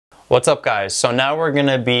What's up, guys? So now we're going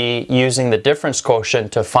to be using the difference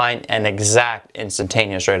quotient to find an exact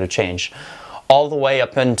instantaneous rate of change. All the way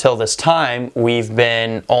up until this time, we've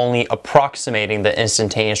been only approximating the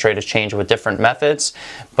instantaneous rate of change with different methods,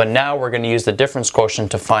 but now we're going to use the difference quotient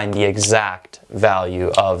to find the exact value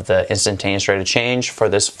of the instantaneous rate of change for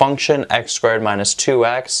this function x squared minus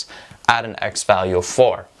 2x at an x value of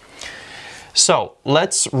 4. So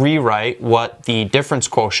let's rewrite what the difference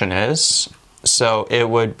quotient is. So it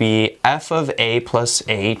would be f of a plus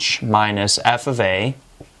h minus f of a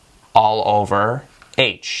all over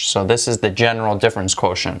h. So this is the general difference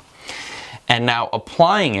quotient. And now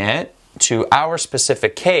applying it to our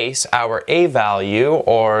specific case, our a value,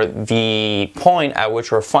 or the point at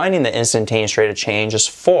which we're finding the instantaneous rate of change, is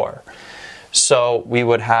 4. So we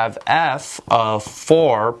would have f of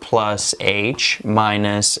 4 plus h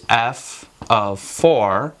minus f of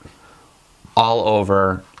 4 all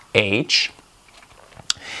over h.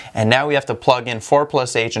 And now we have to plug in 4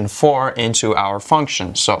 plus h and 4 into our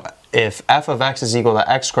function. So if f of x is equal to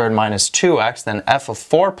x squared minus 2x, then f of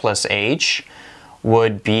 4 plus h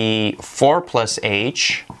would be 4 plus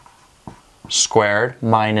h squared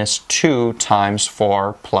minus 2 times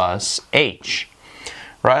 4 plus h.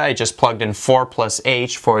 Right? I just plugged in 4 plus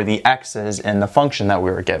h for the x's in the function that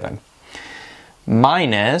we were given.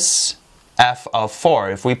 Minus f of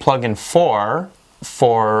 4. If we plug in 4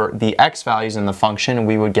 for the x values in the function,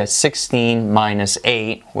 we would get 16 minus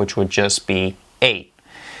 8, which would just be 8.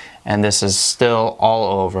 And this is still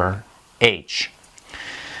all over h.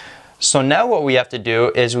 So now what we have to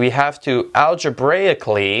do is we have to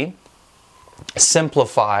algebraically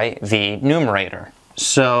simplify the numerator.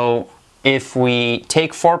 So if we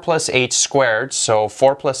take 4 plus h squared, so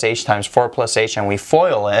 4 plus h times 4 plus h, and we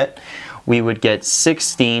FOIL it, we would get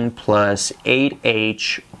 16 plus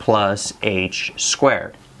 8h plus h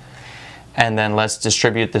squared. And then let's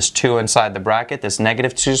distribute this 2 inside the bracket, this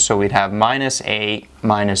negative 2, so we'd have minus 8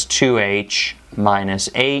 minus 2h minus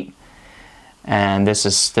 8, and this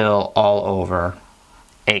is still all over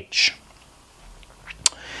h.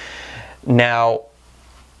 Now,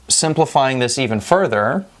 simplifying this even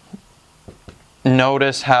further,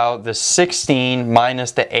 notice how the 16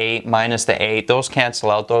 minus the 8, those cancel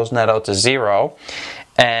out, those net out to 0.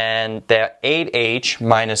 And the 8h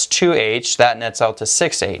minus 2h, that nets out to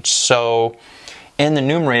 6h. So in the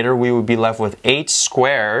numerator, we would be left with h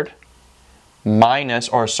squared plus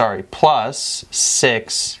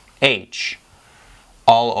 6h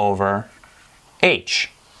all over h.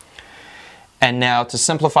 And now to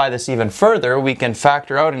simplify this even further, we can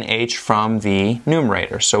factor out an h from the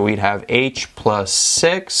numerator. So we'd have h plus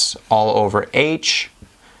 6 all over h.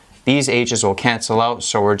 These h's will cancel out,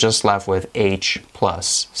 so we're just left with h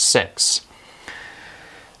plus 6.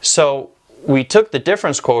 So we took the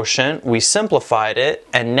difference quotient, we simplified it,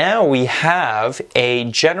 and now we have a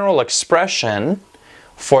general expression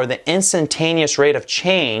for the instantaneous rate of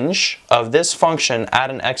change of this function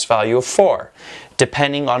at an x value of 4,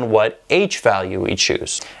 depending on what h value we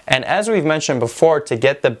choose. And as we've mentioned before, to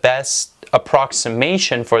get the best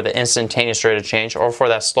approximation for the instantaneous rate of change, or for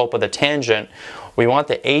that slope of the tangent, we want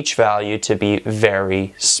the h value to be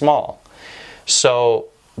very small. So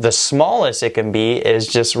the smallest it can be is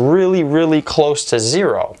just really, really close to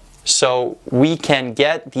 0. So we can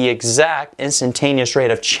get the exact instantaneous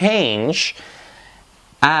rate of change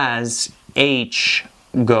as h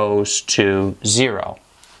goes to 0.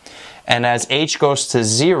 And as h goes to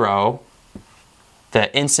 0,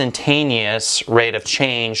 the instantaneous rate of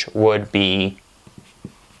change would be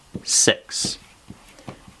 6.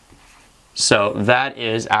 So that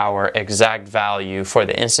is our exact value for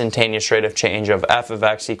the instantaneous rate of change of f of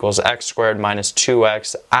x equals x squared minus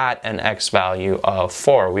 2x at an x value of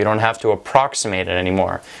 4. We don't have to approximate it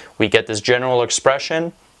anymore. We get this general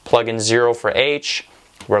expression, plug in 0 for h,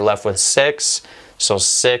 we're left with 6. So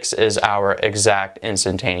 6 is our exact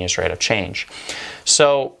instantaneous rate of change.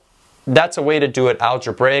 So that's a way to do it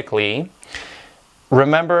algebraically.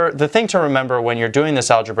 Remember, the thing to remember when you're doing this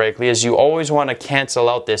algebraically is you always want to cancel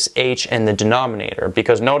out this h in the denominator,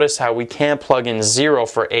 because notice how we can't plug in 0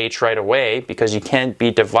 for h right away because you can't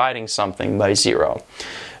be dividing something by 0.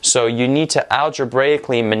 So you need to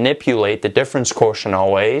algebraically manipulate the difference quotient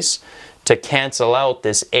always to cancel out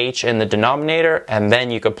this h in the denominator, and then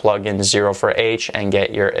you could plug in 0 for h and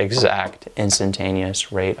get your exact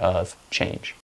instantaneous rate of change.